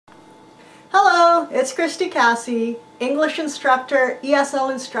it's Kristy Kassie, English instructor,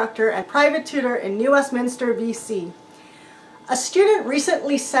 ESL instructor, and private tutor in New Westminster, BC. A student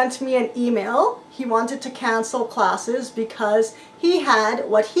recently sent me an email. He wanted to cancel classes because he had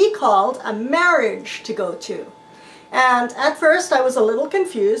what he called a marriage to go to. And at first I was a little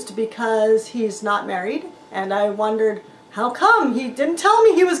confused because he's not married, and I wondered, how come? He didn't tell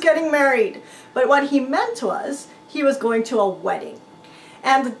me he was getting married. But what he meant was he was going to a wedding.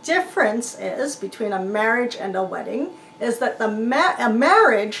 And the difference is between a marriage and a wedding is that a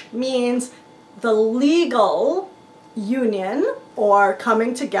marriage means the legal union or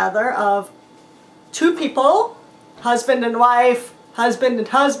coming together of two people, husband and wife, wife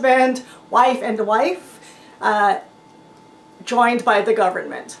and wife, joined by the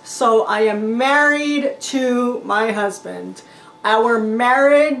government. So I am married to my husband. Our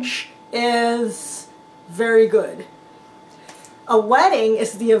marriage is very good. A wedding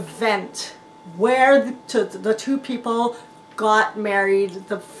is the event where the two people got married.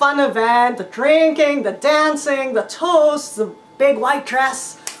 The fun event, the drinking, the dancing, the toast, the big white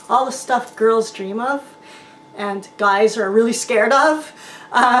dress, all the stuff girls dream of and guys are really scared of.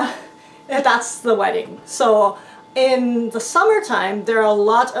 That's the wedding. So in the summertime, there are a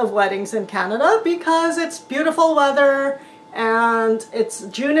lot of weddings in Canada because it's beautiful weather, and it's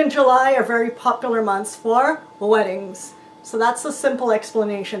June and July are very popular months for weddings. So that's the simple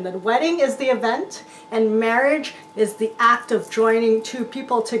explanation, that wedding is the event and marriage is the act of joining two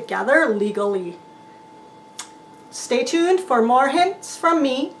people together legally. Stay tuned for more hints from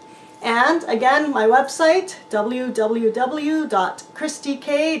me. And again, my website,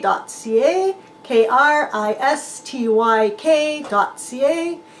 www.kristyk.ca,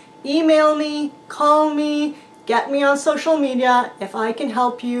 KRISTYK.ca. Email me, call me, get me on social media. If I can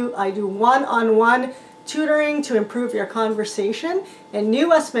help you, I do one-on-one tutoring to improve your conversation in New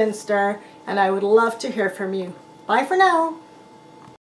Westminster, and I would love to hear from you. Bye for now.